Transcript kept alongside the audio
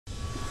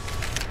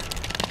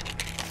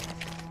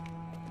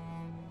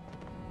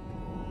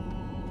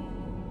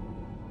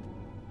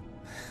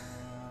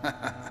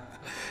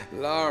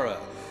Lara,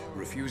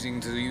 refusing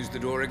to use the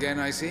door again,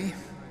 I see?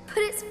 But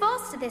it's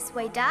faster this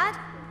way, Dad.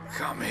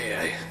 Come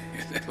here,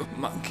 you little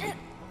monkey.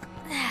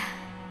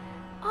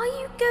 Are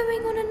you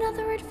going on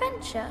another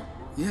adventure?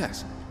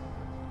 Yes,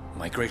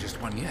 my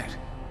greatest one yet.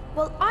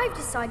 Well, I've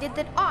decided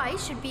that I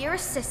should be your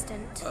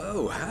assistant.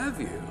 Oh,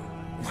 have you?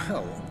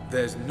 Well,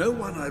 there's no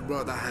one I'd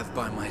rather have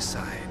by my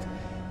side.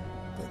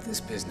 But this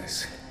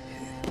business,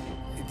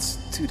 it's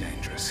too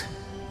dangerous.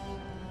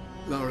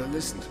 Lara,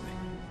 listen to me.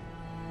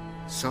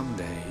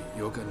 Someday,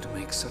 you're going to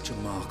make such a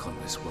mark on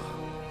this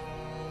world.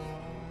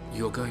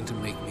 You're going to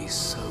make me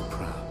so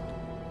proud.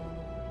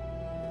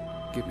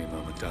 Give me a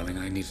moment, darling.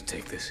 I need to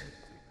take this.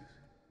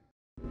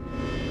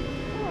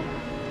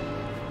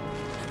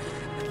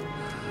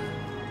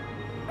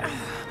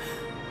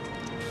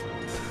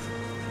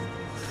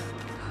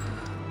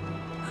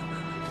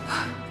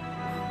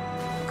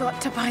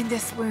 Got to bind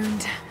this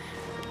wound.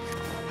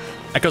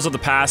 Echoes of the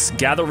past.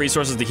 Gather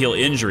resources to heal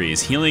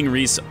injuries. Healing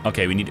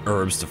okay, we need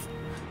herbs to...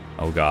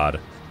 Oh god.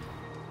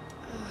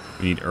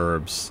 We need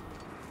herbs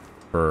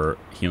for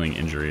healing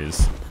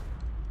injuries.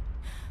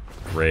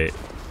 Great.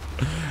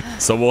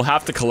 So we'll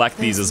have to collect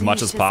these as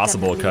much as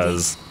possible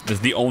because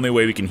it's the only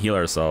way we can heal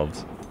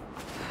ourselves.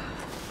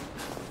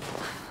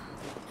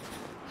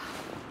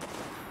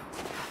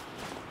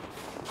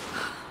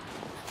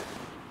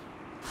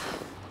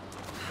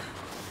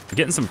 We're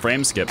getting some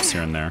frame skips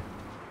here and there.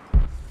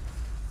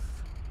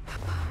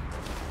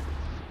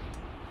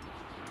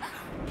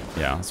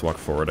 Yeah, let's walk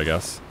forward, I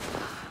guess.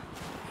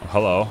 Oh,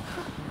 hello.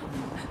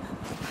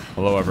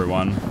 Hello,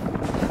 everyone.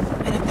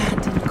 An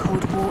abandoned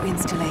Cold War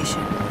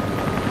installation.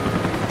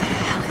 What the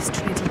hell is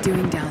Trinity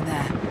doing down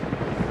there?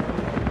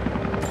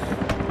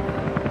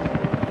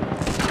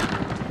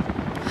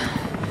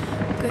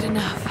 Good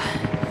enough.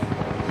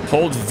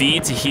 Hold V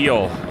to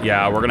heal.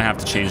 Yeah, we're gonna have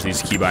to change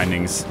these key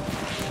bindings.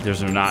 They're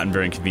not in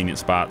very convenient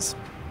spots.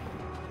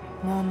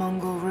 More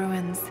Mongol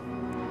ruins.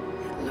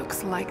 It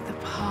looks like the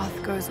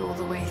path goes all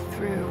the way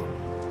through.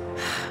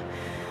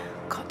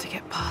 Got to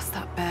get past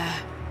that bear.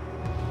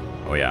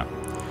 Oh yeah.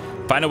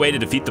 Find a way to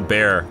defeat the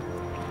bear.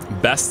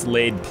 Best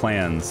laid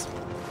plans.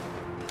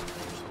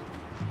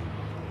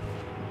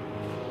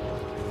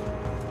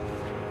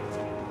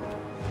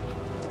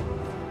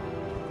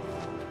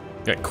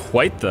 Got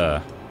quite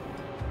the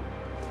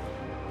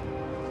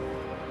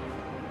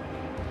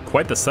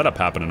setup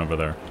happening over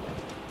there.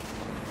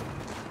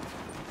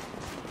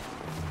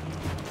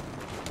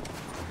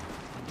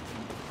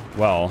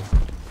 Well,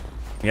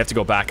 we have to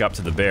go back up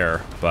to the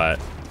bear, but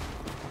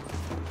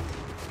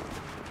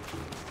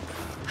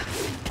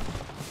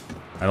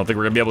I don't think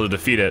we're gonna be able to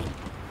defeat it.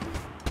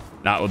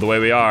 Not with the way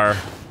we are.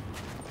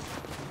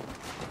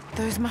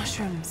 Those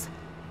mushrooms,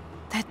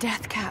 they're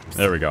death caps.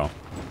 There we go.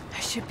 I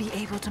should be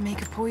able to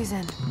make a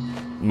poison.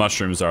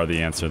 Mushrooms are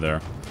the answer there.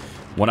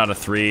 1 out of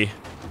 3.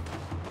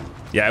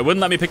 Yeah, it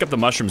wouldn't let me pick up the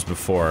mushrooms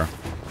before.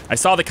 I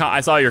saw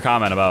your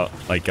comment about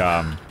like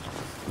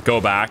go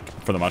back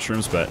for the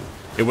mushrooms, but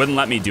it wouldn't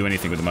let me do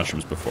anything with the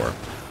mushrooms before.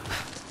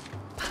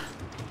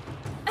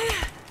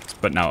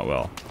 But now it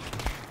will.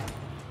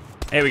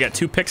 Hey, we got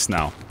 2 picks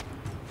now.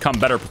 Come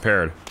better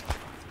prepared.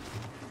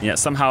 Yeah,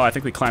 somehow I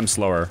think we climb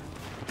slower.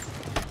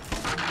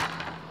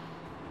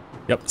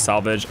 Yep,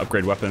 salvage,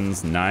 upgrade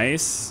weapons,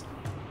 nice.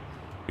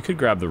 We could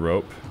grab the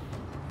rope.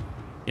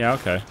 Yeah,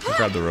 okay, we'll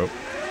grab the rope.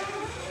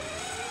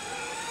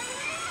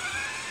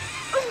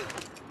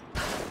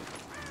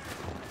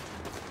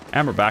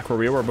 And we're back where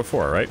we were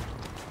before, right?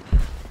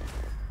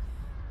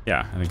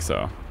 Yeah, I think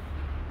so.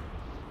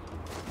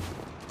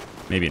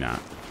 Maybe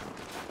not.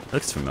 It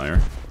looks familiar.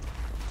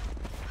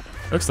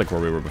 It looks like where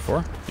we were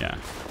before. Yeah.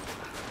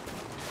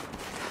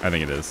 I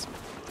think it is.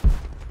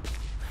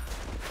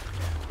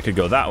 I could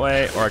go that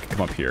way, or I could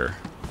come up here.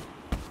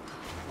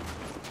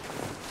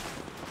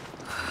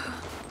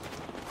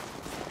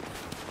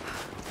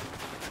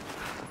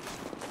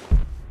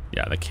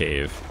 Yeah, the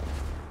cave.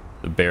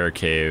 The bear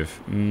cave.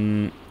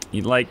 I'm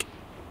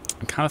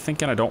kind of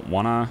thinking I don't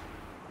want to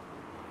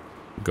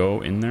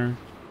go in there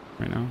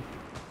right now.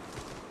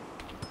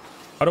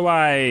 How do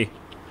I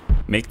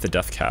make the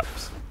death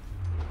caps?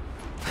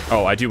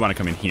 Oh, I do want to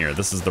come in here.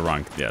 This is the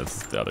wrong... Yeah, this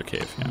is the other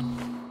cave. Yeah.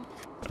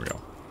 There we go.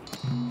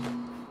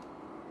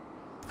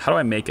 How do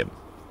I make it?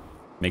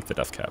 Make the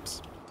death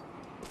caps.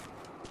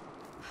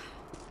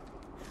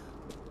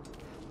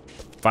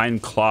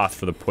 Find cloth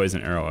for the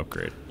poison arrow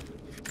upgrade.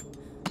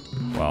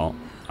 Well,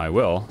 I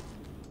will.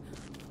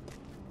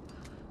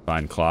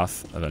 Find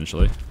cloth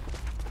eventually.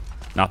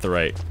 Not the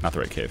right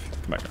cave.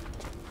 Come back here.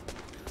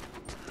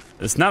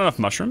 It's not enough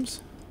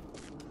mushrooms.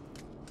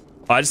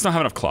 Oh, I just don't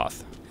have enough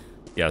cloth.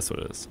 Yeah, that's what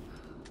it is.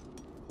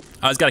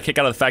 I just got a kick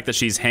out of the fact that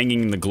she's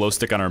hanging the glow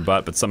stick on her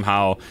butt, but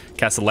somehow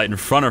casts a light in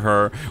front of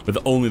her with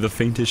only the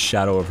faintest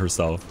shadow of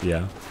herself.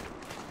 Yeah.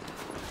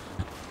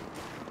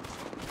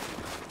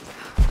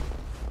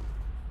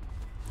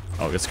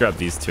 Oh, let's grab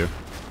these 2.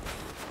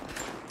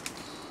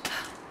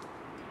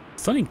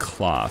 Still need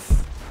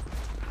cloth.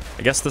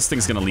 I guess this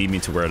thing's gonna lead me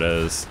to where it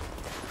is.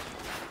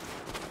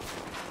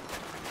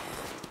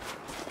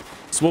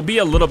 So we'll be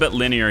a little bit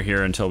linear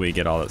here until we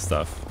get all that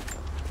stuff.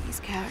 These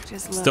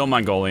characters look Still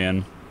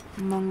Mongolian.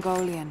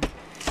 Mongolian.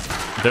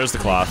 There's the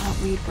cloth. I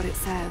can't read what it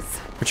says.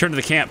 Return to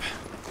the camp.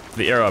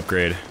 The arrow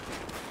upgrade.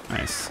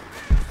 Nice.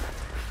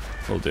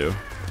 Will do.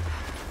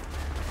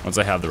 Once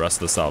I have the rest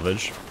of the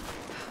salvage.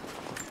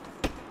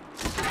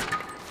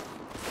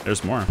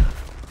 There's more.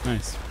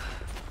 Nice.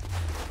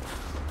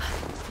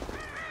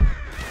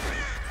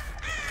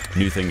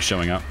 New things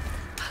showing up.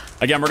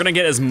 Again, we're gonna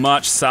get as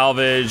much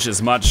salvage,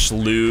 as much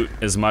loot,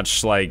 as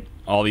much like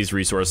all these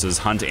resources,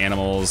 hunt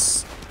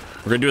animals.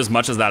 We're gonna do as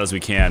much as that as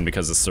we can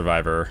because it's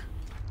Survivor.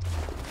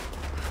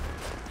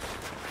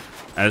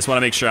 I just want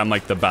to make sure I'm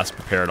like the best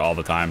prepared all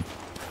the time.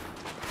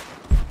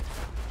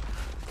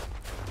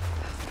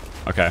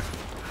 Okay,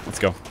 let's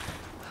go.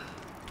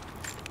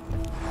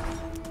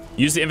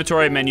 Use the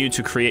inventory menu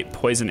to create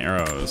poison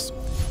arrows.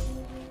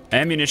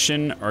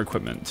 Ammunition or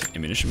equipment.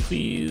 Ammunition,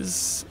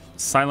 please.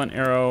 Silent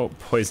arrow,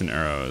 poison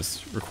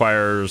arrows.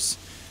 Requires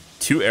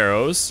 2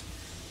 arrows.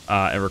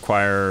 It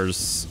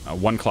requires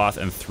 1 cloth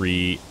and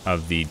 3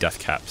 of the death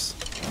caps.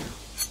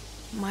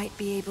 Might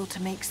be able to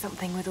make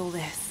something with all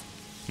this.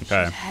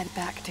 Okay. Should head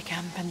back to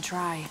camp and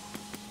try.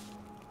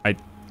 I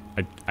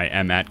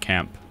am at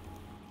camp,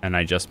 and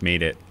I just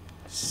made it.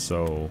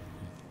 So,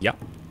 yeah,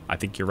 I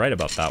think you're right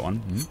about that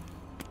one.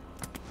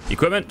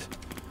 Equipment.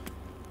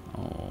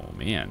 Oh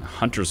man,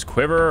 hunter's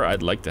quiver.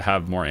 I'd like to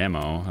have more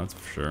ammo. That's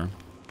for sure.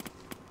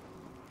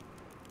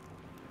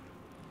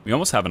 We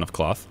almost have enough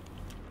cloth.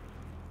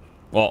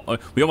 Well,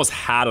 we almost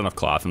had enough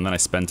cloth, and then I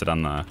spent it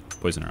on the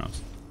poison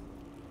arrows.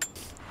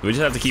 We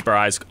just have to keep our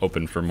eyes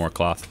open for more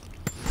cloth.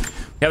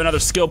 We have another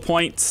skill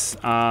point.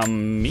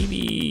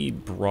 Maybe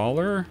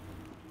Brawler?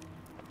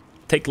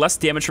 Take less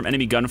damage from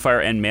enemy gunfire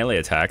and melee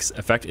attacks.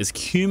 Effect is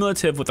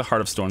cumulative with the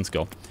Heart of Stone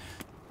skill.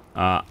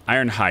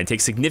 Iron Hide.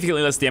 Take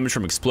significantly less damage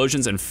from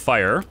explosions and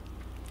fire.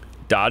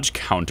 Dodge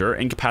counter.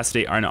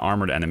 Incapacitate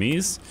unarmored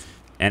enemies.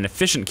 And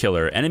Efficient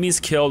Killer. Enemies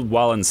killed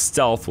while in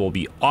stealth will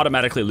be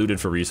automatically looted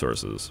for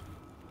resources.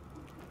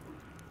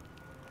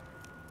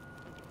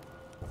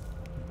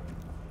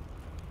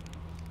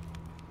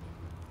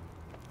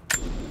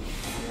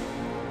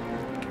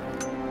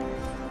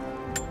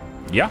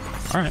 Yeah,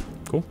 alright,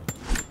 cool.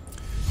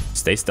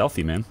 Stay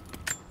stealthy, man.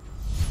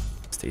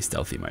 Stay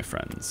stealthy, my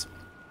friends.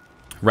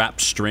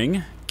 Wrapped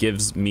String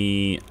gives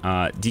me,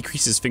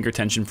 decreases finger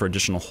tension for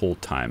additional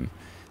hold time.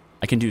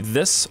 I can do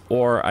this,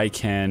 or I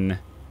can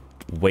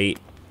wait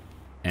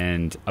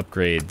and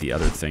upgrade the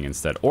other thing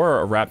instead. Or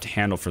a wrapped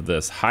handle for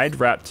this. Hide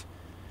wrapped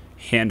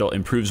handle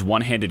improves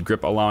one-handed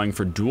grip, allowing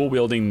for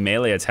dual-wielding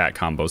melee attack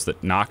combos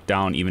that knock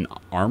down even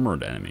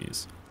armored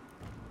enemies.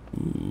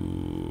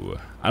 Ooh.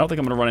 I don't think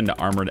I'm gonna run into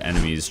armored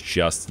enemies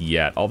just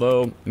yet.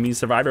 Although, I mean,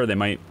 Survivor, they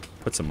might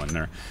put someone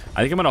there.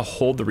 I think I'm gonna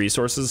hold the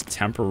resources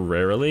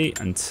temporarily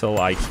until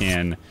I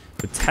can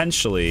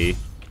potentially...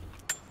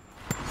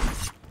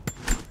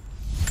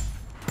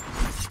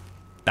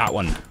 That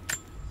one.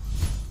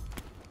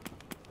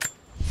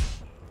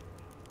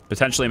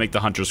 Potentially make the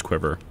hunter's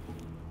quiver.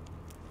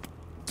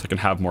 So I can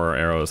have more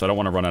arrows. I don't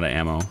want to run out of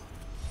ammo.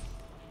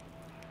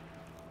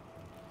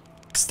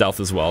 Stealth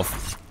is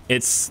wealth.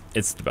 It's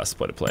the best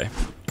way to play.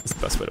 It's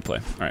the best way to play.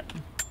 All right.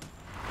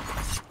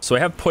 So I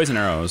have poison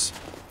arrows.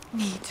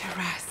 Need to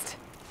rest.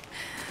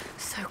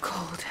 So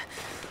cold.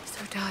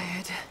 So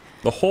tired.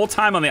 The whole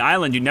time on the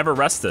island, you never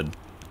rested.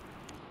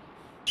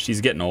 She's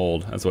getting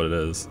old. That's what it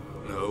is.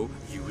 No,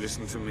 you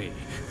listen to me.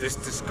 This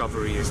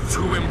discovery is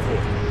too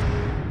important.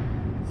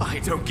 I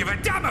don't give a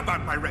damn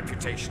about my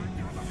reputation.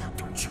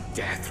 Don't you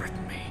dare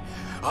threaten me.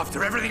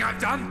 After everything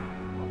I've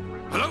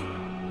done. Hello?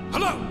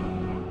 Hello?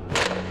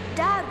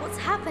 Dad, what's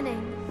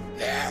happening?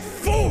 They're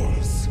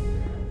fools!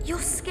 You're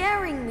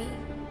scaring me.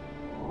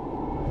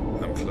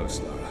 I'm close,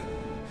 Lara.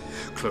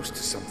 Close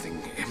to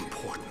something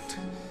important.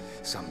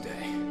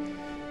 Someday,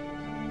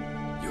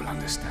 you'll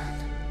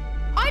understand.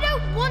 I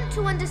don't want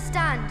to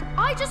understand.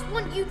 I just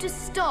want you to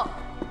stop.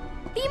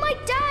 Be my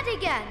dad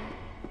again.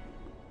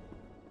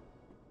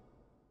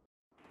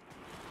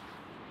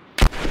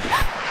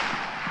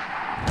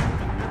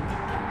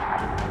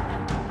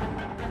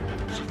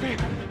 Sophia,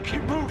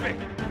 keep moving.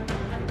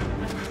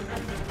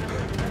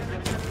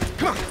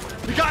 Come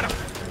on, we got him.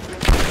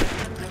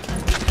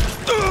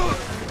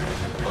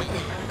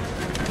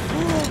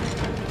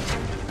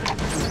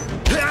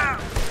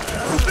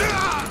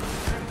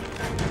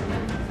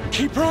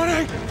 Keep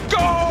running!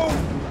 Go!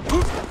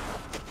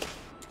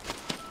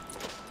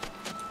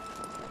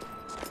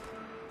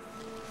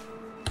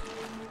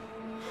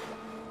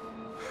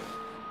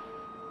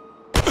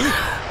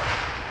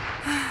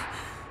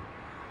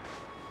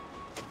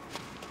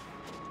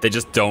 They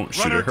just don't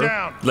shoot at her?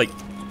 Down. Like,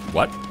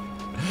 what?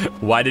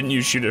 Why didn't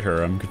you shoot at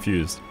her? I'm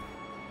confused.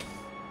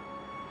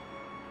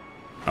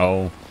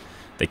 Oh,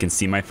 they can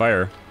see my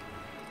fire.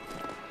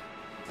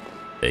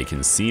 They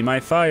can see my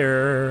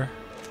fire.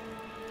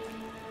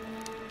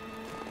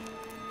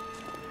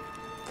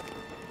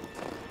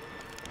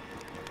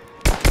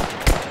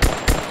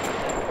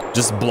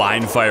 Just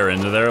blind fire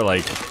into there,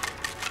 like...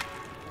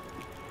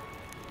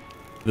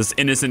 This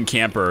innocent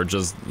camper,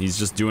 he's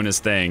just doing his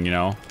thing, you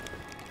know?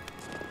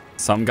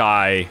 Some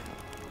guy,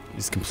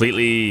 he's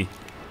completely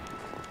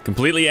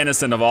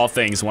innocent of all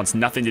things, wants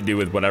nothing to do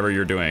with whatever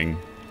you're doing.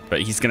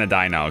 But he's gonna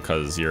die now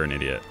because you're an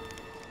idiot.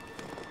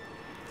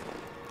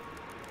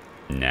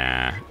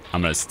 Nah,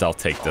 I'm gonna stealth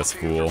take this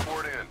fool.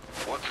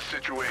 What's the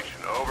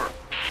situation? Over.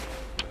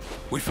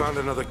 We found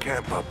another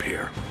camp up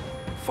here.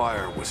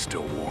 Fire was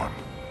still warm.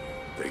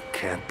 They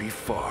can't be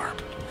far.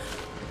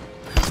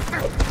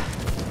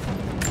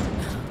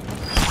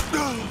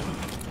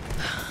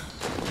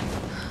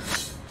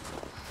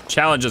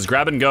 Challenges,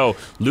 grab and go.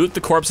 Loot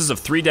the corpses of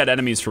 3 dead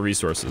enemies for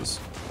resources.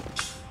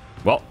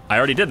 Well, I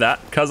already did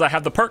that because I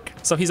have the perk,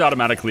 so he's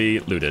automatically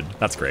looted.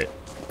 That's great.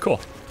 Cool.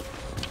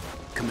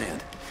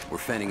 Command, we're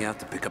fanning out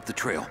to pick up the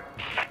trail.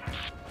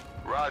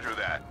 Roger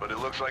that, but it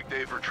looks like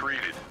they've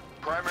retreated.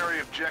 Primary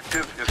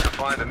objective is to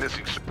find the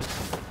missing...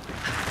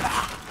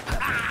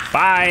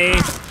 Bye!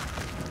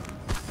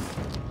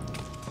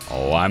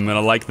 Oh, I'm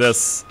gonna like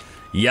this.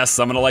 Yes,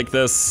 I'm gonna like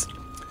this.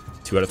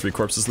 2 out of 3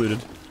 corpses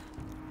looted.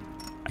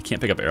 I can't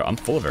pick up arrows. I'm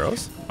full of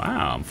arrows?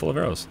 Wow, I'm full of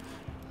arrows.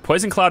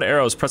 Poison cloud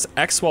arrows. Press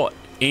X while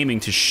aiming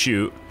to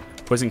shoot.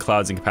 Poison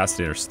clouds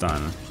incapacitate or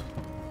stun.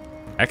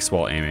 X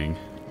while aiming.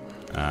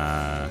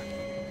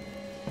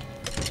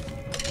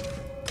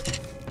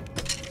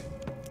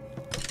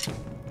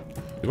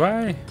 Do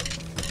I?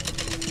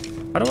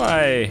 How do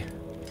I?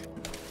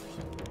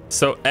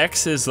 So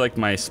X is like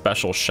my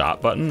special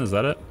shot button. Is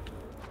that it?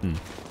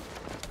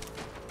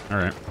 All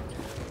right.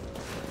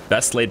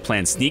 Best laid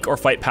plan: sneak or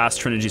fight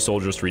past Trinity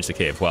soldiers to reach the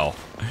cave. Well,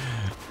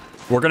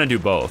 we're gonna do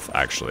both.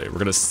 Actually, we're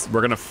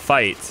gonna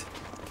fight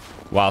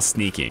while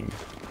sneaking.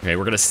 Okay,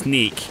 we're gonna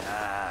sneak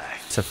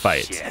to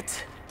fight.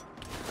 Shit.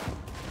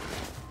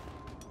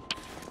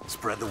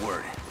 Spread the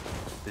word.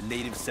 The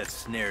natives set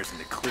snares in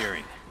the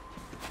clearing.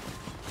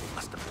 They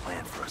must have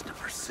planned for us to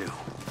pursue.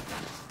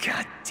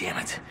 God damn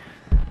it.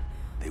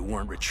 They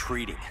weren't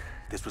retreating.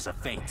 This was a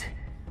feint.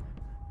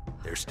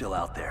 They're still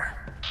out there.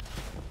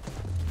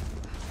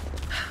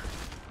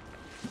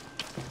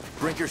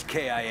 Brinker's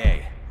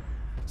KIA.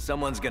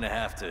 Someone's gonna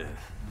have to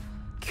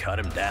cut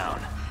him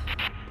down.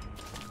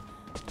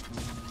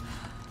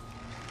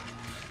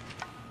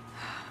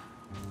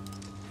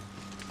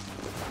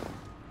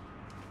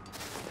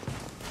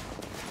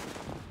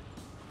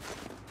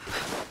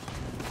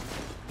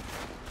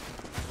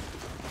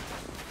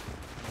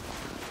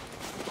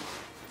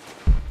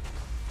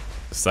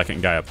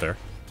 Second guy up there.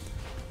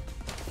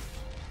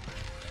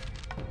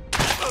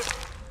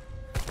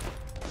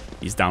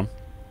 He's down.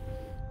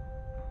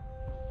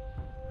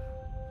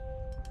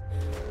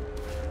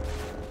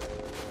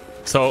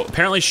 So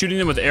apparently shooting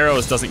them with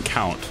arrows doesn't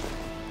count.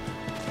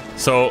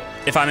 So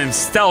if I'm in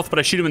stealth but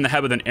I shoot him in the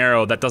head with an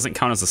arrow, that doesn't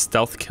count as a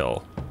stealth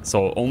kill.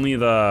 So only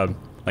the,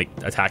 like,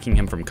 attacking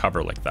him from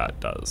cover like that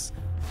does.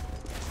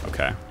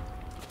 Okay,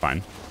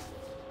 fine.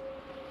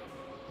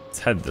 Let's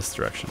head this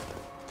direction.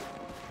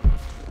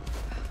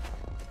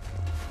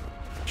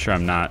 Sure,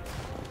 I'm not.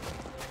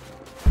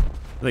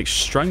 Like,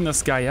 strung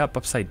this guy up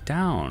upside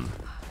down.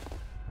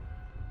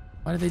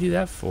 Why did they do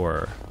that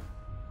for?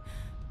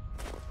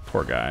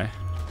 Poor guy.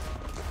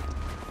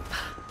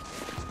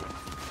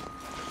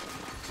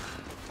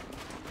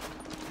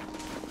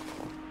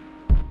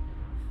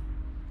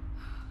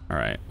 All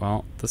right,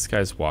 well, this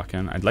guy's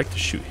walking. I'd like to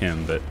shoot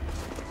him, but...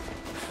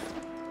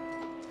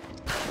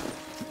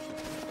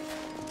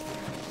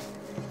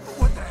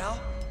 What the hell?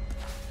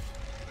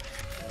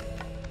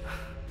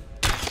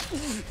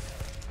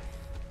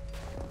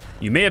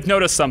 You may have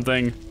noticed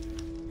something.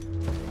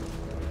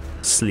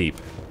 Sleep.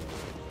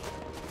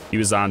 He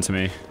was on to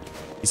me.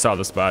 He saw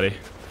this body.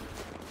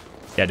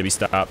 He had to be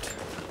stopped.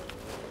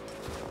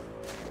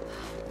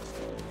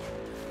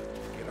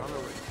 Get on the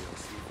radio,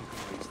 see if you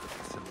can raise the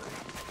facility.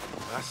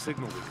 Last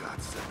signal we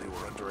got said they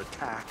were under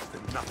attack,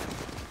 then nothing.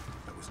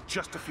 That was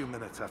just a few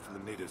minutes after the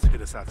natives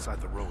hit us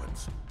outside the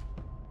ruins.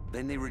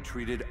 Then they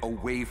retreated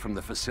away from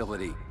the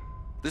facility.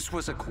 This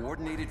was a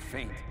coordinated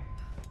feint.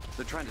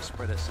 They're trying to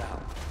spread us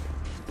out.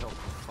 Don't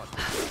fuck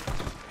with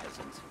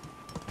peasants.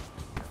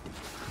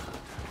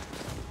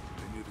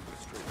 They knew to go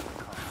straight to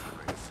the cops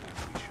right as soon as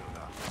we showed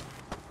up.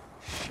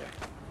 Shit.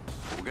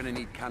 We're gonna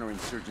need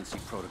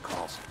counterinsurgency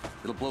protocols.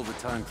 It'll blow the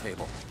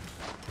timetable.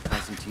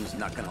 Constantine's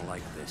not gonna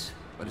like this,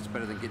 but it's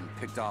better than getting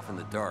picked off in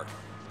the dark.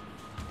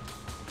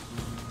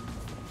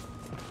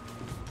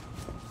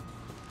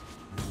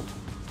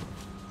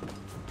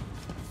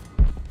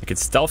 I could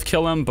stealth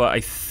kill him, but I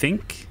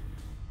think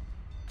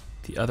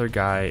the other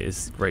guy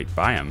is right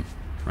by him,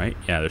 right?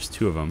 Yeah, there's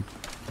 2 of them.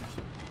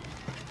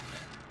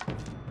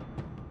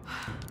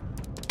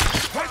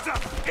 Heads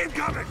up!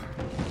 Incoming!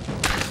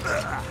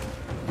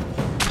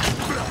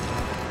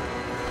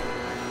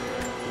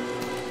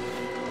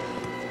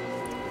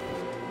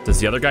 Does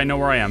the other guy know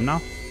where I am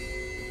now?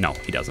 No,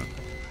 he doesn't.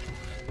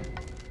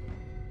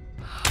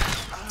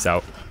 He's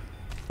out.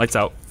 Lights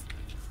out.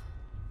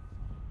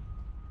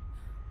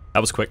 That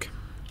was quick.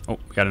 Oh,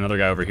 we got another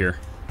guy over here.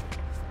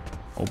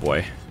 Oh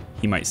boy,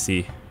 he might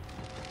see.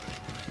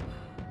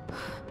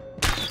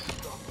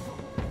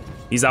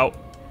 He's out.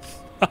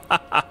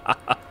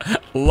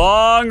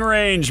 Long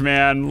range,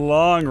 man.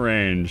 Long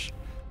range.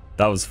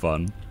 That was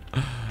fun.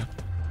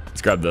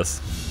 Let's grab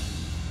this.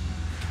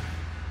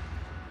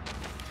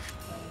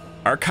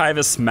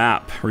 Archivist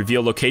map.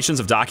 Reveal locations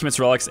of documents,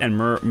 relics, and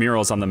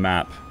murals on the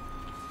map.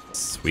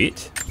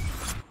 Sweet.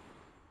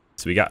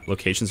 So we got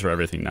locations for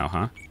everything now,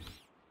 huh?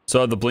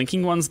 So the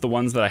blinking ones, the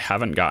ones that I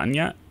haven't gotten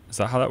yet? Is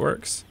that how that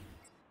works?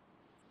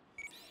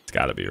 It's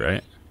gotta be,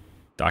 right?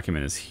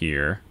 Document is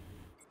here.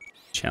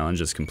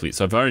 Challenge is complete.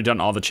 So I've already done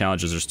all the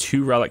challenges. There's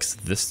 2 relics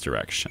this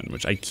direction,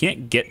 which I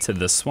can't get to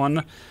this one,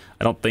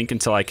 I don't think,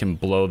 until I can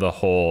blow the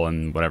hole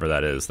and whatever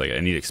that is. Like, I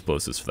need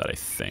explosives for that, I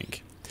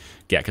think.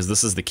 Yeah, because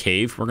this is the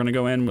cave we're gonna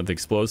go in with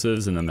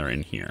explosives, and then they're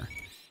in here.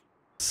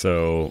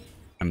 So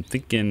I'm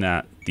thinking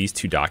that these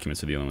 2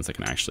 documents are the only ones I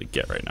can actually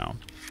get right now.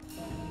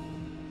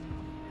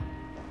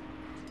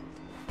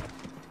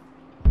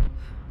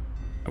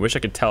 I wish I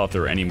could tell if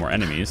there were any more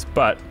enemies,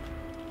 but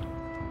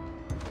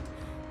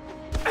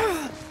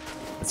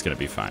it's gonna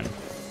be fine.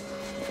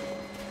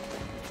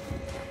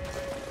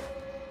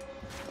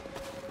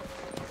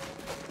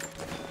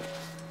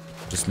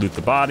 Just loot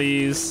the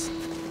bodies.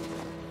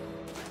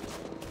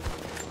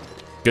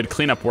 Good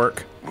cleanup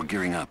work. We're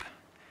gearing up.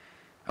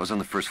 I was on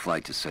the first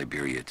flight to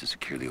Siberia to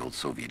secure the old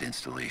Soviet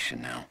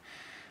installation now.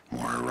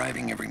 More are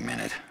arriving every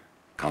minute.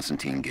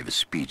 Konstantin gave a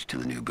speech to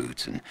the new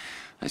boots, and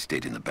I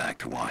stayed in the back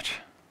to watch.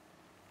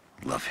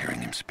 Love hearing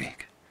him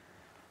speak.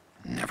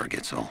 Never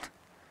gets old.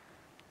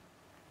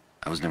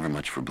 I was never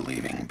much for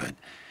believing, but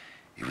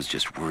it was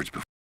just words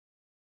before.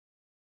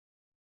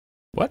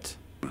 What?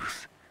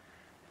 Truth.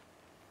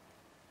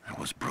 I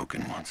was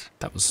broken once.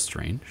 That was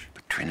strange.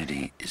 But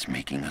Trinity is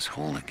making us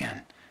whole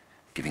again.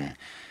 Giving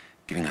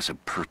us a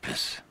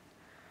purpose.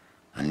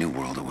 A new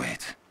world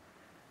awaits.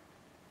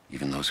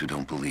 Even those who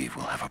don't believe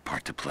will have a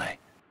part to play.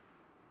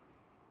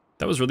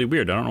 That was really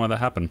weird. I don't know why that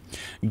happened.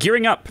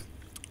 Gearing up.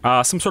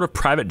 Some sort of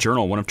private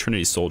journal, one of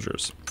Trinity's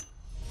soldiers.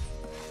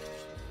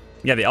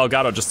 Yeah, the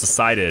Elgato just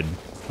decided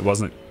it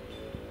wasn't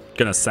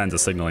gonna send a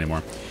signal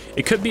anymore.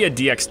 It could be a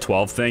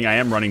DX12 thing. I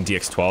am running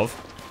DX12.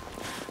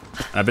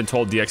 I've been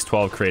told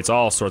DX12 creates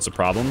all sorts of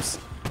problems,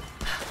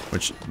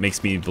 which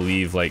makes me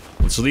believe, like,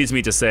 which leads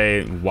me to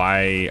say,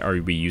 why are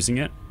we using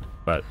it?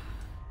 But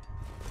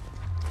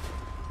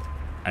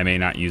I may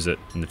not use it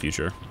in the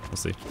future. We'll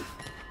see.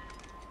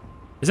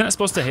 Isn't it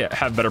supposed to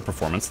have better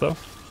performance though?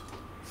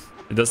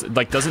 It does,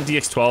 like, doesn't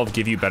DX12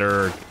 give you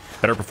better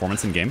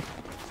performance in game?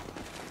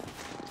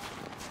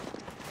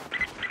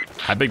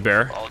 Hi, Big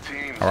Bear. All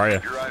teams, how are you?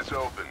 keep your eyes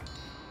open.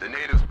 The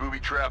natives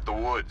booby-trapped the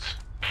woods.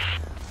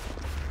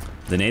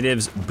 The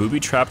natives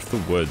booby-trapped the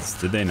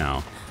woods. Did they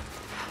now?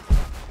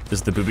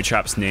 Is the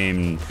booby-trap's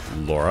name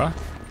Laura?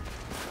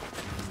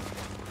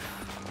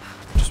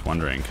 Just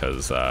wondering,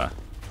 because,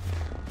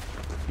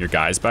 your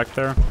guy's back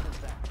there?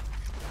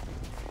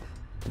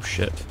 Oh,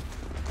 shit.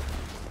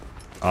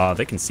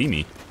 They can see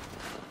me.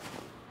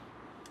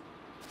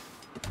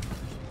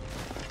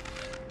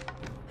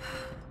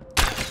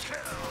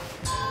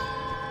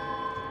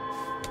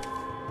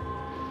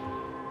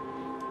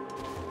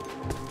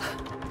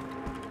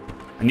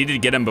 I needed to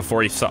get him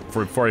before he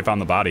found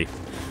the body.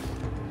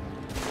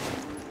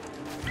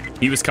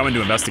 He was coming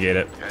to investigate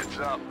it. Heads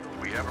up,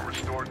 we haven't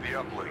restored the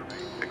uplink.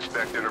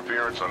 Expect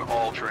interference on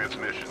all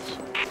transmissions.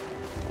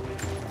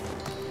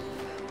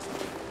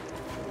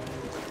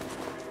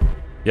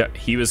 Yeah,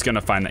 he was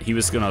gonna find that. He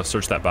was gonna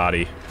search that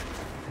body.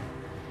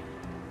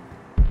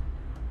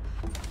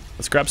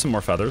 Let's grab some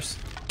more feathers.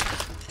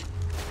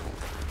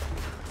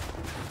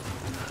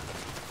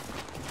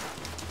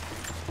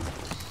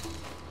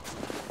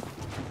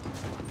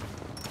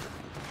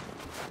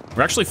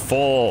 We're actually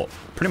full,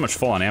 pretty much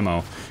full on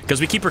ammo, because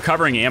we keep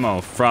recovering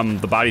ammo from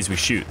the bodies we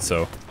shoot,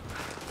 so.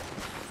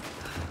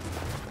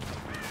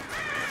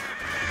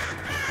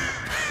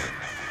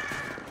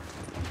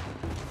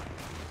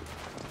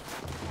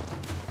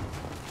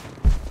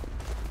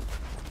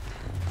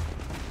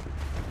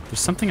 There's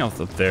something else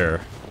up there.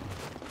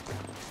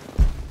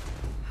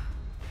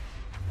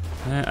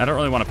 I don't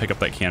really want to pick up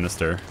that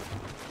canister.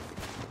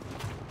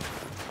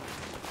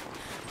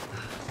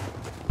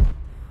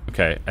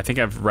 Okay, I think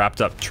I've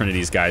wrapped up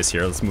Trinity's guys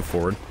here. Let's move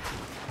forward.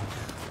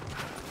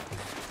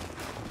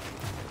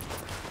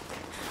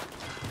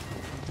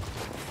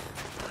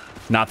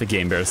 Not the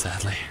game bear,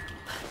 sadly.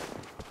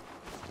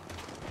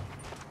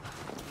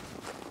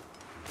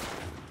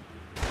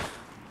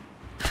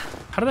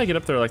 How did I get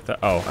up there like that?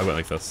 Oh, I went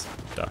like this.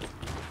 Duh.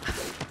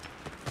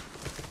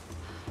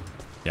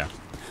 Yeah.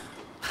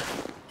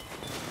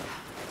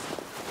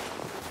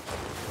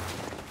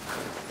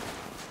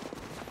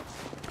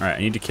 Alright, I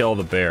need to kill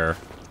the bear.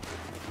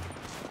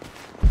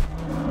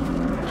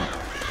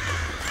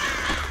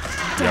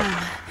 Yep.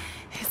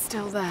 It's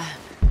still there.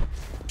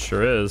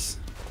 Sure is.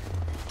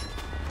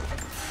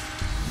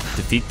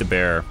 Defeat the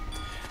bear.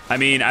 I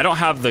mean, I don't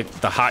have the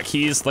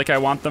hotkeys like I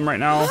want them right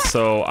now,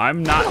 so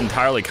I'm not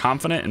entirely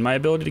confident in my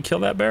ability to kill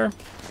that bear.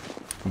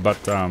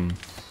 But, we'll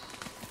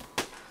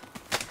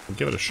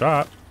give it a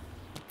shot.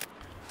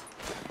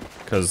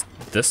 Because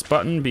this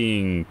button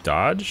being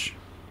dodge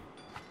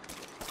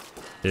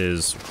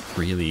is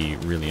really,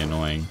 really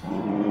annoying.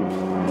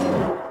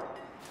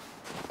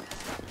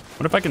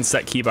 What if I can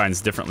set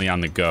keybinds differently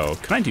on the go?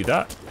 Can I do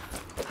that?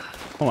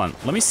 Hold on,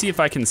 let me see if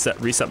I can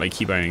reset my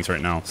key bindings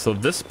right now. So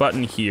this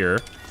button here,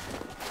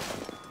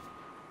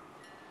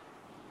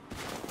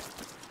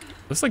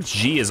 looks like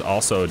G is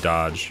also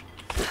dodge.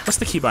 What's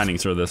the key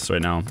bindings for this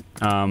right now?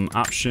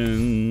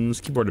 Options,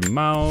 keyboard and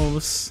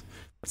mouse.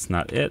 That's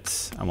not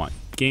it. I want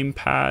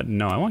gamepad.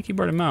 No, I want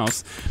keyboard and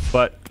mouse,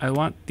 but I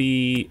want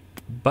the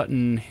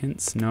button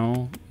hints.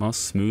 No, mouse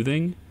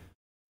smoothing.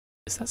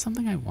 Is that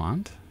something I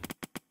want?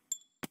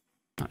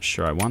 Not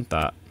sure I want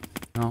that.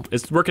 No,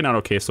 it's working out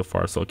okay so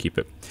far, so I'll keep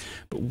it.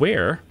 But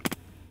where?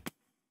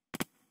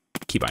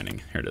 Key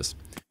binding, here it is.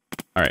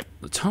 All right,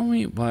 tell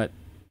me what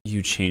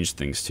you changed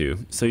things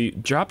to. So you,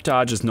 drop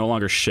dodge is no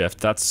longer shift,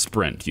 that's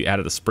sprint. You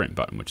added a sprint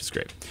button, which is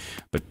great.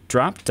 But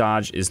drop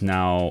dodge is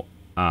now,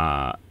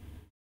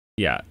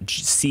 yeah,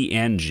 C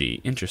and G.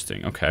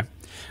 Interesting, okay.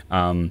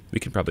 We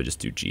can probably just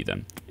do G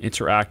then.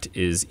 Interact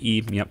is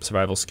E, yep,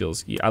 survival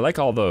skills E. I like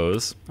all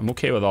those. I'm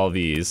okay with all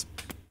these.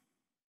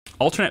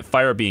 Alternate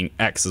fire being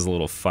X is a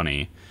little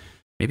funny.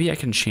 Maybe I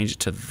can change it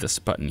to this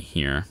button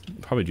here.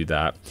 Probably do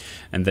that.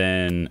 And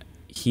then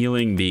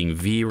healing being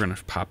V, we're gonna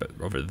pop it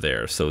over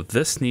there. So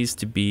this needs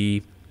to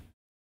be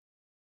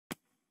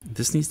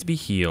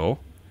heal.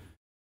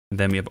 And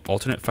then we have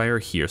alternate fire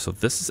here. So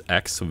this is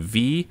X, so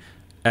V,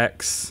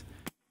 X,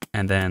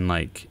 and then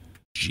like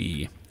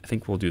G. I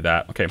think we'll do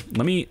that. Okay,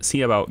 let me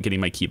see about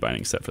getting my key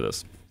binding set for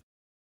this.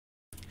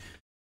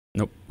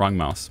 Nope, wrong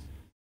mouse.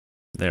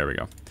 There we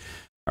go.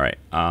 All right,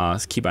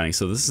 it's key binding.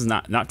 So this is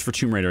not for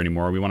Tomb Raider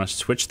anymore. We want to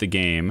switch the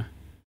game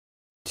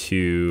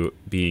to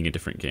being a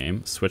different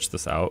game. Switch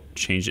this out.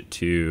 Change it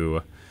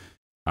to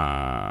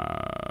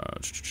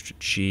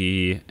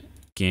G,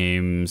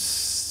 games,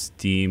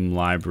 Steam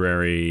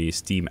library,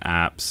 Steam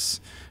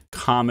apps,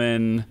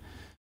 common.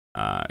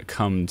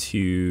 Come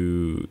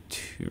to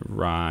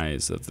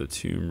Rise of the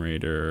Tomb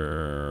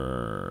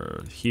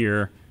Raider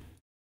here.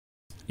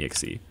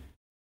 EXE.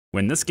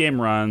 When this game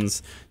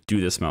runs,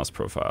 do this mouse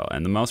profile.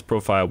 And the mouse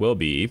profile will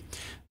be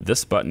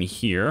this button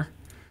here.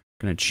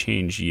 I'm gonna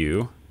change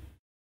you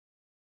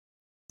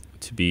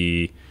to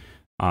be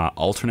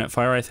alternate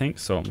fire, I think.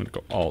 So I'm gonna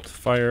go alt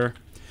fire,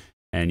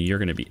 and you're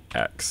gonna be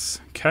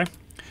X, okay?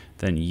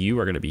 Then you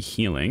are gonna be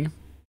healing,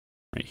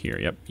 right here,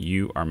 yep.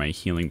 You are my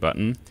healing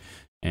button.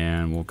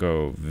 And we'll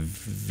go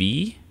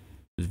V.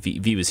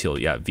 V was heal,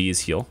 yeah, V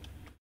is heal.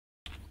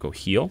 Go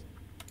heal.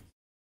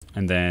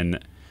 And then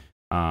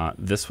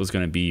this was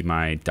gonna be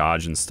my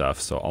dodge and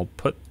stuff. So I'll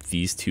put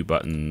these two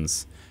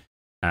buttons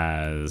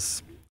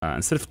as,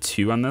 instead of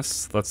 2 on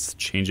this, let's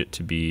change it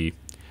to be,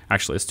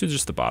 actually, let's do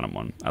just the bottom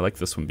one. I like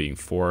this one being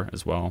 4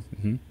 as well.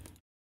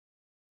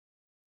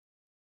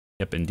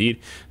 Yep, indeed.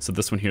 So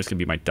this one here is gonna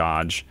be my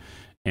dodge,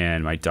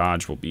 and my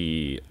dodge will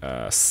be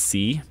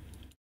C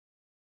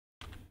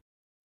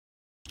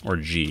or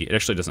G. It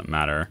actually doesn't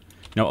matter.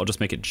 No, I'll just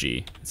make it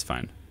G. It's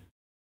fine.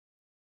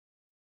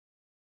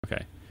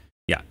 Okay.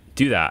 Yeah,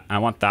 do that. I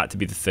want that to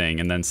be the thing.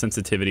 And then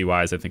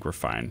sensitivity-wise, I think we're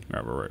fine.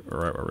 Right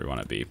where we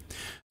want to be.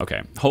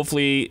 Okay.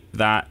 Hopefully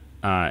that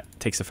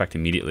takes effect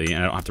immediately,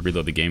 and I don't have to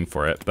reload the game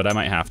for it, but I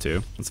might have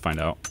to. Let's find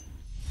out.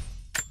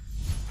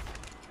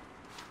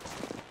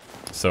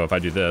 So if I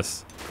do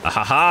this,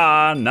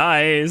 ahaha,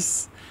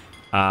 nice.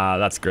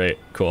 That's great.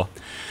 Cool.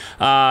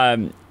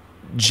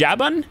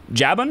 Jabun.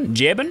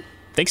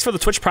 Thanks for the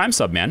Twitch Prime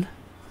sub, man.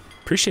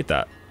 Appreciate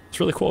that. It's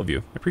really cool of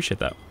you. I appreciate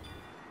that.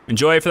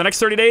 Enjoy for the next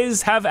 30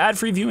 days. Have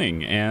ad-free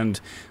viewing and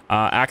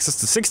access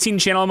to 16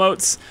 channel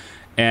emotes,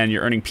 and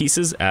you're earning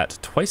pieces at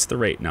twice the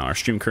rate now. Our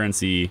stream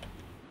currency,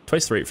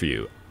 twice the rate for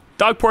you.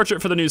 Dog portrait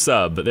for the new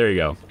sub. There you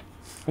go.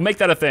 We'll make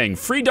that a thing.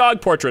 Free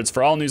dog portraits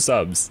for all new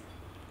subs.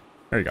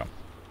 There you go.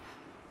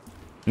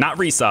 Not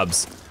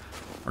resubs.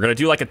 We're gonna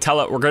do like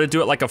we're gonna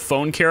do it like a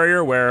phone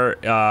carrier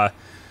where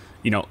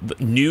you know,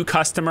 new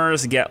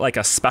customers get like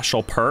a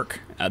special perk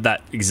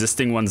that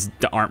existing ones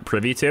aren't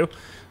privy to.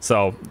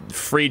 So,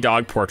 free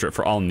dog portrait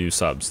for all new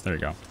subs. There you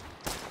go.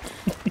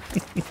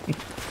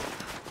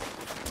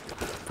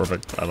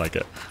 Perfect. I like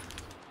it.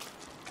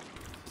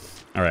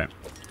 All right.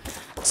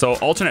 So,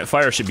 alternate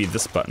fire should be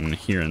this button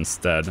here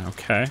instead.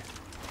 Okay.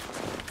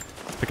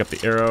 Pick up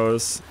the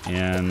arrows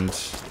and...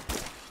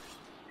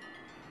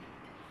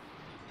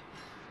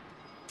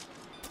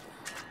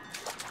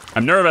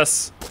 I'm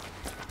nervous.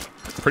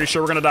 Pretty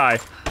sure we're gonna die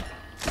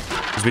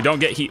because we don't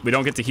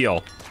get to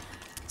heal.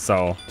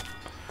 So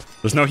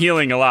there's no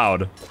healing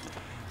allowed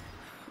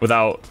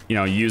without, you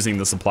know, using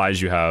the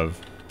supplies you have.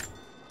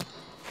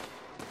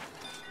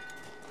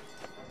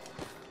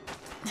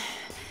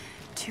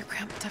 Too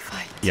cramped to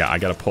fight. Yeah, I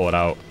gotta pull it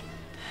out.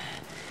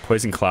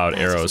 Poison cloud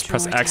arrows.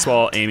 Press X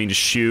while aiming to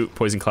shoot.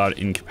 Poison cloud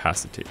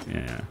incapacitate.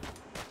 Yeah.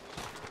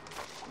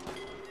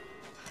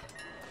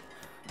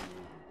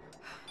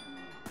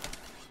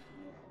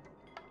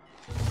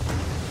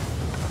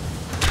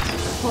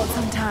 Hold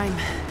some time.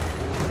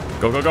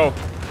 Go, go, go.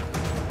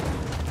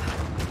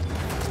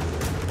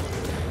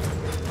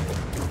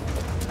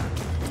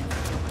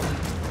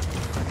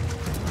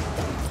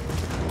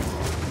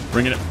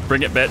 Bring it,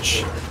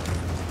 bitch.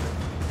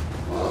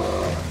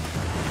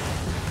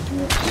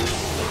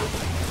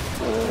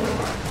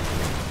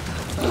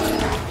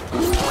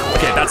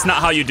 Okay, that's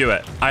not how you do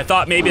it. I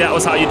thought maybe that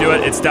was how you do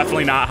it. It's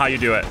definitely not how you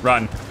do it.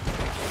 Run.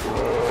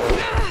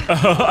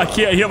 I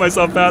can't heal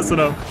myself fast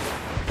enough.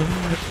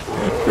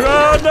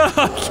 Run! No,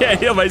 I can't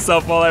heal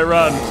myself while I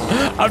run.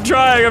 I'm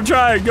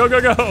trying. Go, go,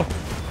 go.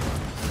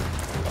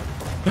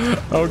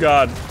 Oh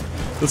God.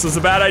 This is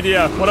a bad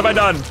idea. What have I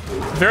done?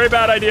 Very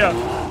bad idea.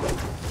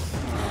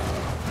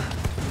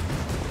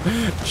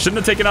 Shouldn't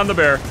have taken on the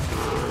bear.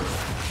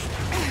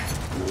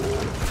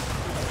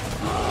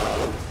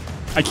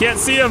 I can't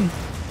see him.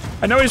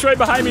 I know he's right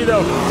behind me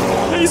though.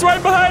 He's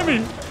right behind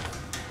me.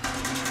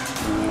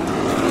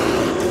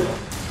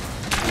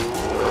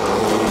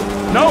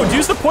 No,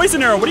 use the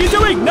poison arrow. What are you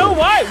doing? No,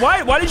 why?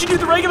 Why did you do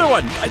the regular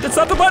one? That's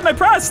not the button I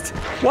pressed.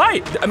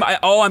 Why?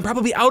 I'm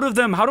probably out of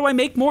them. How do I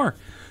make more?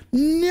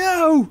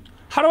 No.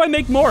 How do I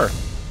make more?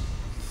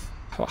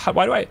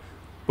 Why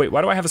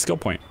do I have a skill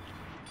point?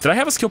 Did I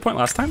have a skill point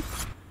last time?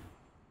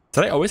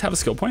 Did I always have a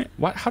skill point?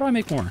 What? How do I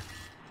make more?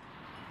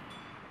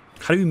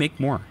 How do you make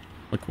more?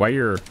 Like, why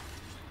you're...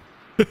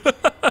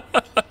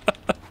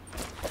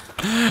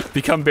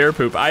 Become bear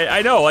poop.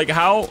 I know, like,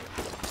 how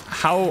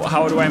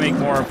do I make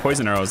more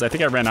poison arrows? I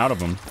think I ran out of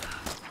them.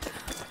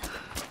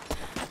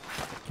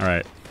 All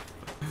right.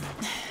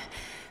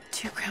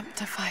 Too cramped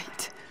to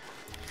fight.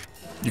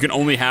 You can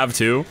only have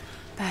 2?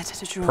 Better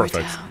to draw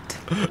Perfect.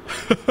 it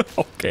out.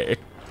 Okay.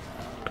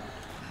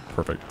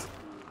 Perfect.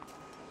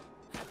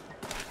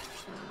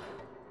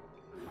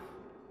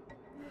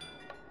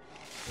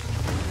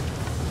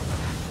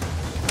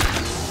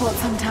 Bought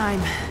some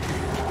time.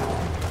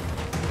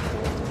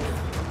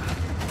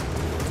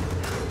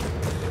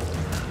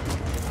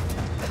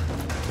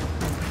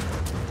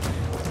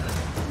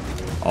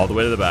 All the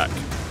way to the back.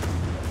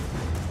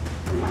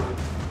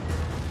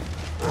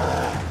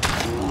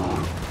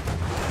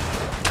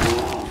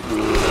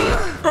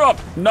 Oh,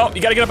 no,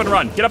 you gotta get up and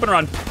run. Get up and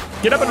run.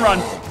 Get up and run.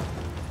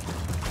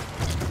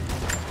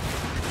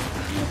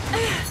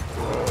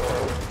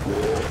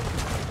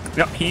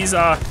 Yep, he's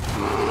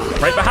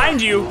right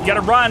behind you. You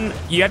gotta run.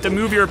 You have to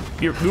move your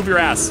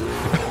ass.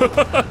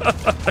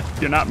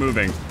 You're not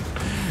moving.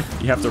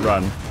 You have to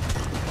run.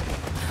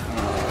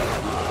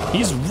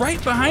 He's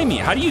right behind me.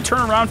 How do you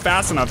turn around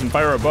fast enough and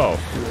fire a bow?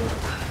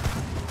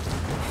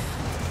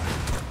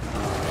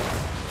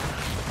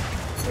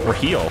 Or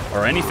heal,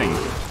 or anything.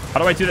 How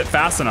do I do that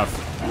fast enough?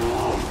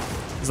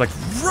 He's like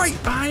right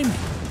behind me.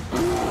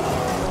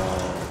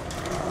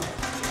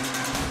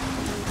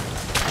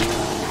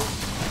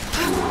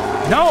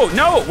 No,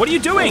 no, what are you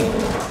doing?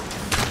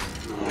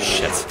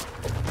 Shit.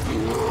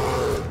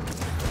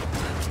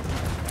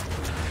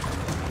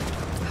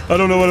 I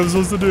don't know what I'm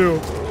supposed to do.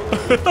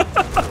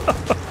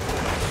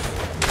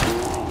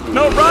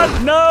 No,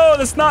 run! No,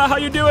 that's not how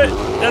you do it.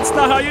 That's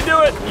not how you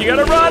do it. You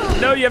gotta run.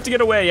 No, you have to get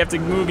away. You have to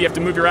move. You have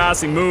to move your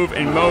ass and move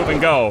and move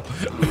and go.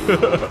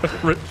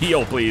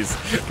 Heal, please.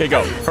 Okay,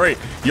 go. Hurry.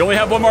 You only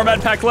have one more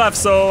med pack left,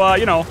 so,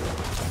 you know,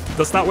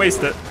 let's not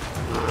waste it.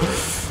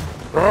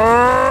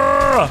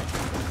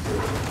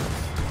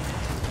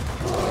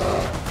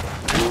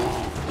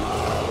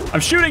 I'm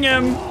shooting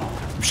him.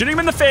 I'm shooting him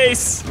in the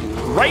face.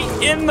 Right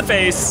in the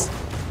face.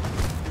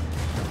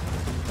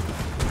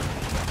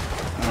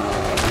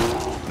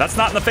 That's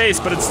not in the face,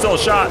 but it's still a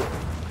shot.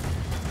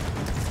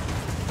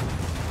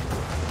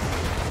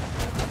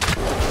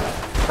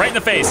 Right in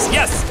the face.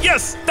 Yes,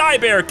 yes. Die,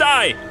 bear,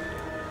 die.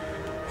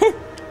 Whew.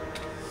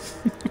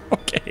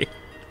 Okay.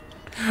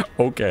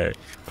 Okay.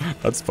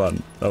 That's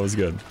fun. That was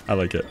good. I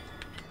like it.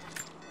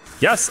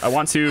 Yes, I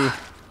want to...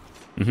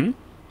 Mm-hmm.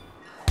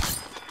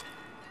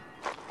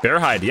 Bear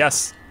hide,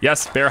 yes.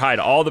 Yes, bear hide.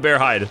 All the bear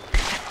hide.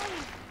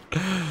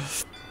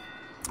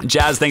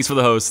 Jazz, thanks for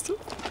the host.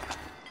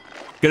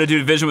 Gonna do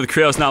division with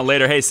Krios now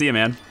later. Hey, see ya,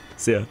 man.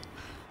 See ya.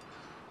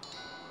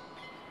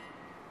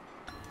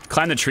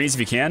 Climb the trees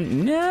if you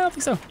can. No, I don't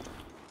think so.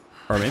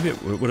 Or maybe,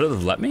 would it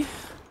have let me?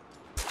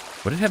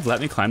 Would it have let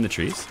me climb the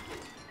trees?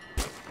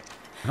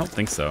 I don't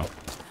think so.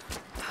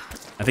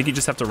 I think you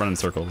just have to run in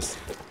circles.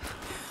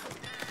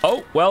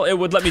 Oh, well, it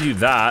would let me do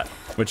that,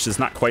 which is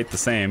not quite the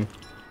same.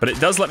 But it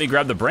does let me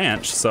grab the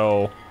branch,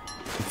 so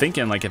I'm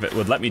thinking, like, if it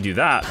would let me do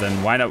that,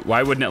 then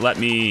why wouldn't it let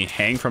me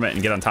hang from it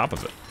and get on top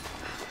of it?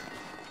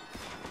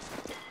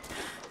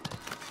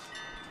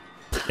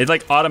 It,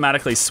 like,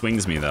 automatically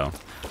swings me, though.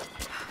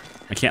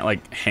 I can't,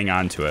 like, hang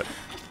on to it.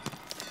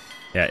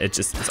 Yeah,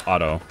 it's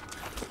auto.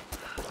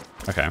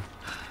 Okay.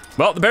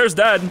 Well, the bear's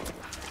dead.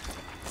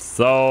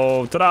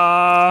 So,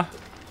 ta-da!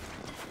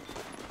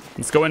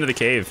 Let's go into the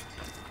cave.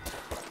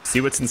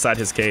 See what's inside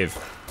his cave.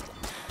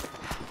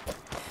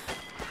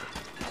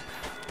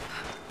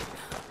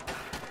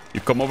 You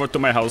come over to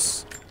my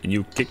house, and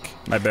you kick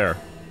my bear.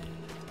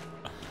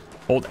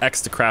 Hold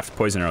X to craft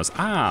poison arrows.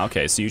 Ah,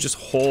 okay, so you just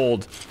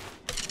hold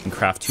and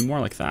craft 2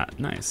 more like that.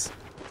 Nice.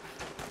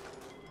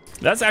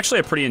 That's actually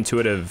a pretty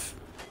intuitive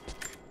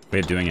way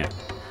of doing it.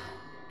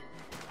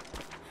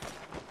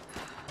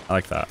 I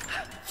like that.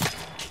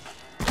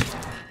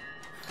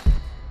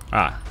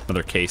 Ah,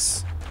 another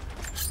case.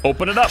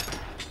 Open it up.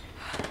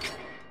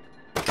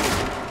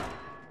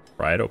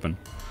 Pry it open.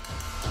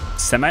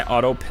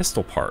 Semi-auto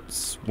pistol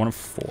parts. 1 of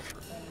 4.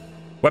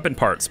 Weapon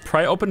parts.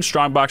 Pry open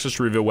strong boxes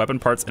to reveal weapon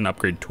parts and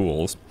upgrade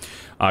tools.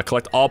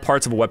 Collect all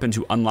parts of a weapon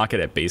to unlock it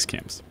at base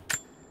camps.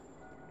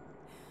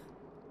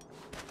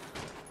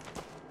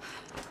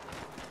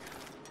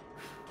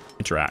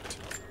 Interact.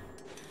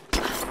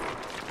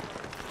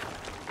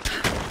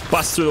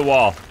 Bust through the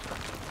wall.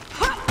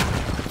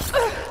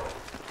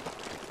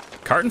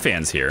 Carton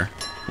fan's here.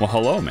 Well,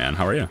 hello, man.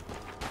 How are you?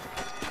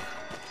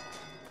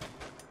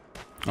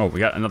 Oh, we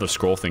got another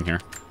scroll thing here.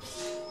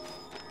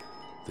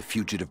 The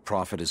fugitive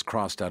prophet has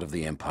crossed out of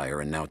the Empire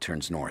and now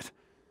turns north.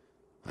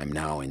 I'm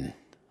now in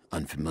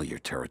unfamiliar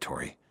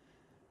territory.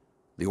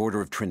 The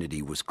order of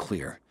Trinity was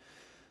clear.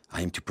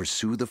 I am to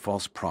pursue the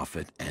false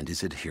prophet and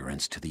his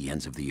adherents to the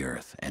ends of the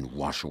earth and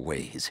wash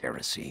away his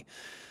heresy.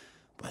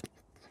 But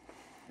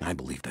I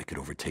believed I could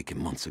overtake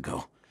him months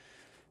ago.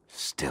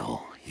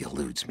 Still, he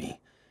eludes me.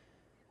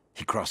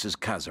 He crosses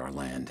Khazar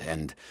land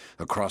and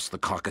across the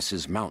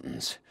Caucasus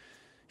Mountains.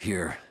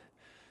 Here,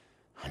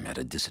 I'm at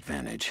a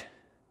disadvantage.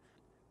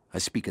 I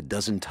speak a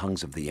dozen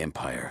tongues of the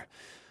Empire,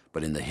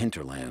 but in the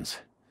hinterlands,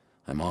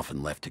 I'm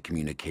often left to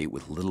communicate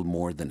with little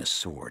more than a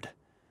sword.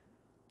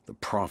 The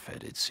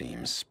prophet, it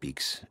seems,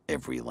 speaks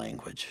every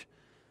language,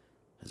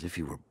 as if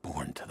he were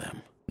born to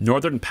them.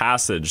 Northern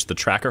Passage. The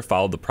tracker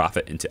followed the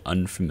prophet into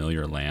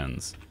unfamiliar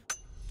lands.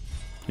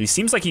 He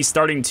seems like he's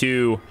starting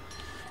to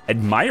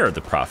admire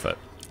the prophet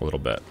a little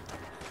bit.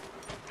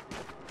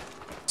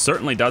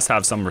 Certainly does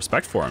have some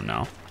respect for him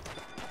now.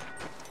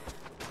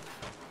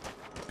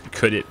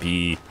 Could it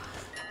be...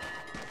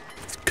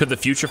 Could the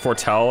future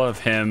foretell of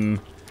him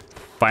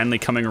finally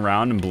coming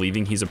around and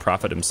believing he's a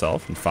prophet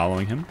himself and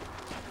following him?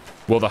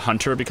 Will the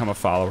hunter become a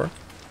follower?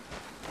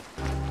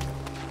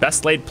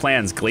 Best laid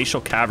plans,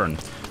 Glacial Cavern.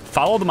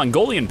 Follow the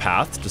Mongolian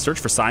path to search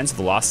for signs of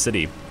the lost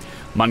city.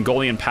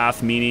 Mongolian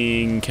path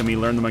meaning, can we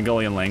learn the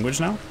Mongolian language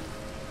now?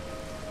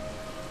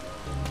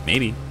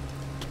 Maybe.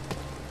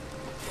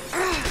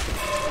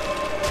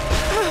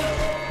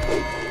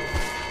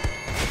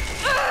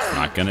 It's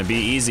not gonna be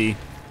easy.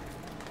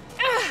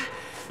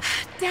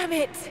 Damn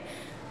it.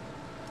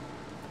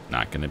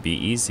 Not gonna be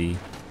easy.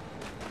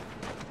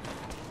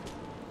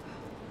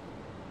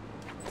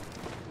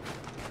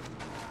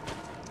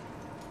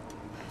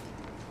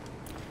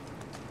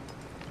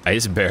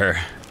 Ice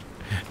Bear.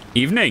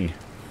 Evening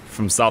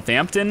from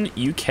Southampton,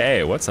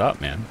 UK. What's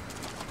up, man?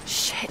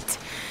 Shit.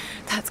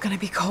 That's gonna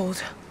be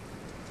cold.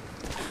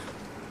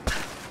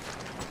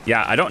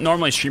 Yeah, I don't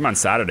normally stream on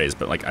Saturdays,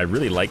 but like I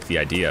really like the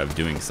idea of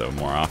doing so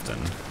more often.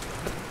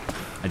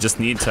 I just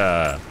need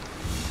to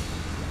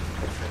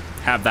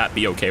have that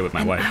be okay with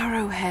my wife. An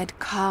arrowhead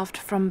carved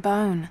from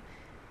bone.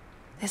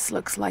 This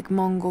looks like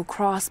Mongol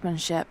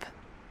craftsmanship.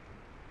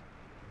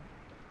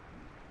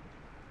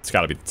 It's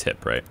gotta be the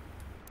tip, right?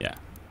 Yeah.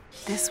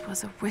 This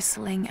was a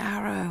whistling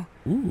arrow.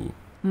 Ooh.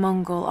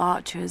 Mongol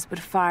archers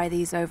would fire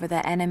these over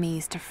their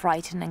enemies to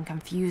frighten and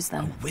confuse A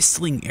them.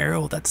 whistling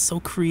arrow, that's so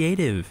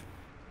creative.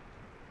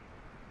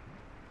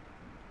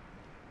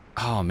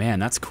 Oh man,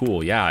 that's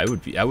cool. Yeah, I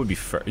would be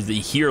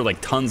you hear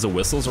like tons of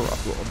whistles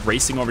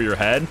racing over your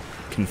head,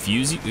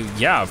 confuse you.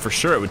 Yeah, for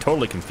sure, it would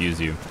totally confuse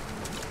you.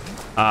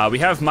 We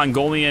have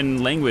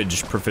Mongolian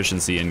language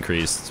proficiency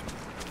increased.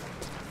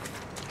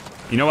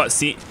 You know what?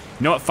 See, you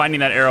know what? Finding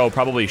that arrow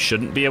probably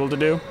shouldn't be able to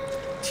do.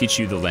 Teach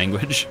you the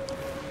language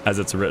as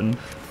it's written.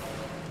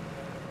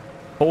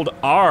 Hold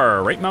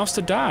R, right mouse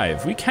to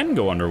dive. We can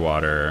go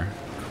underwater.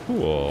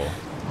 Cool.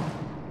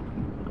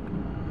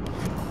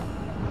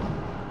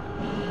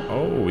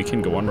 Oh, we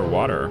can go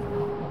underwater.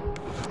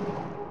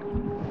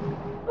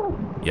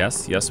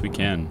 Yes, yes we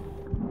can.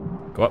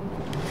 Go up.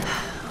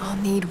 I'll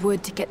need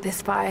wood to get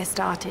this fire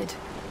started.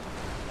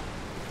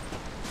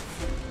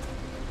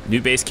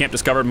 New base camp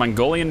discovered,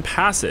 Mongolian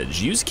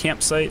Passage. Use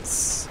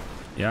campsites.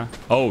 Yeah.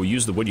 Oh,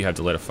 use the wood you have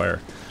to light a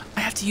fire.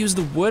 I have to use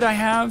the wood I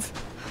have?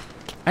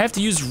 I have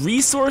to use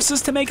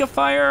resources to make a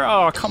fire?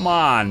 Oh, come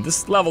on.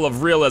 This level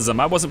of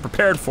realism, I wasn't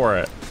prepared for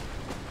it.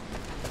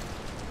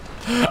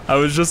 I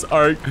was just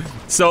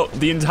so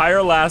the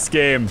entire last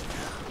game,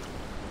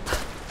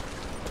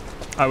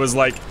 I was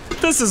like,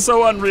 this is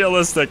so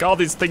unrealistic, all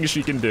these things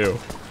she can do.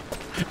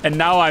 And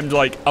now I'm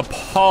like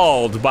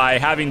appalled by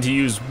having to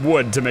use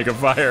wood to make a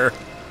fire.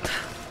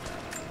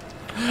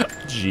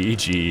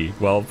 GG,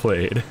 well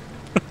played.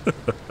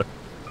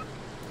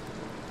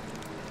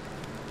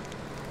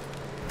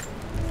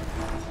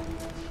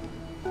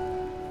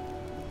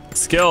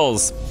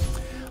 Skills.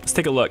 Let's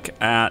take a look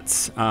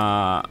at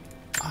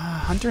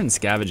hunter and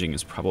scavenging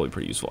is probably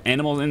pretty useful.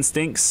 Animal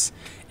instincts,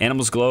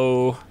 animals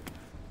glow,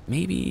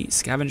 maybe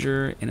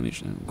scavenger,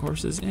 animation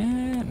corpses,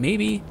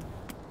 maybe.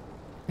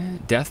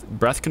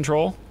 Breath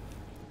control,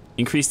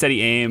 increase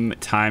steady aim,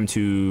 time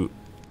to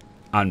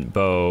on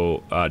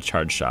bow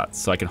charge shots,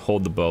 so I can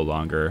hold the bow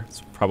longer.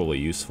 It's probably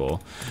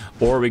useful.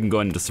 Or we can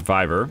go into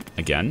survivor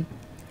again.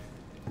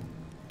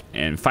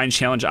 And find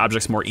challenge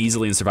objects more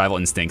easily in survival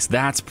instincts.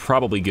 That's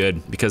probably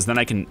good because then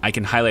I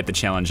can highlight the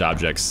challenge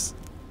objects.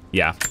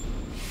 Yeah,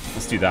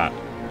 let's do that.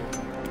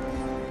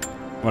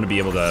 I want to be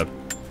able to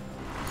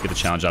get the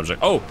challenge object.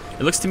 Oh,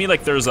 it looks to me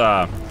like there's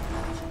a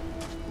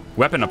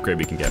weapon upgrade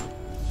we can get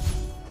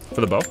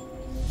for the bow.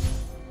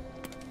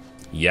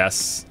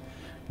 Yes,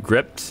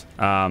 gripped.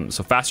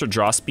 So faster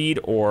draw speed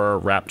or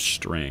wrapped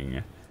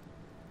string.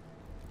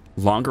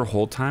 Longer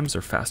hold times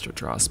or faster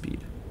draw speed.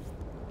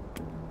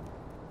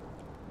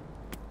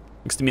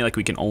 Looks to me like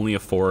we can only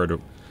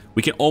afford,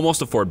 we can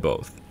almost afford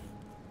both.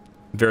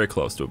 Very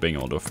close to being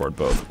able to afford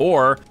both.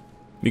 Or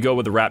we go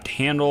with the wrapped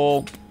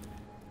handle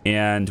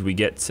and we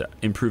get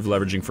improved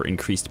leveraging for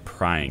increased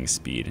prying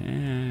speed.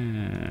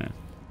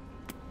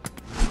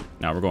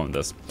 Now we're going with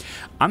this.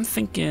 I'm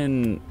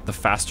thinking the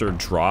faster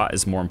draw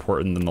is more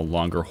important than the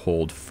longer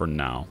hold for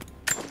now.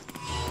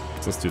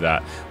 So let's do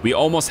that. We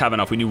almost have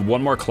enough. We need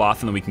one more cloth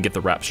and then we can get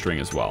the wrap string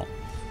as well.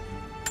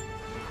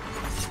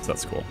 So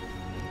that's cool.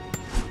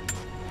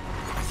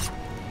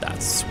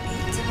 That's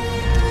sweet.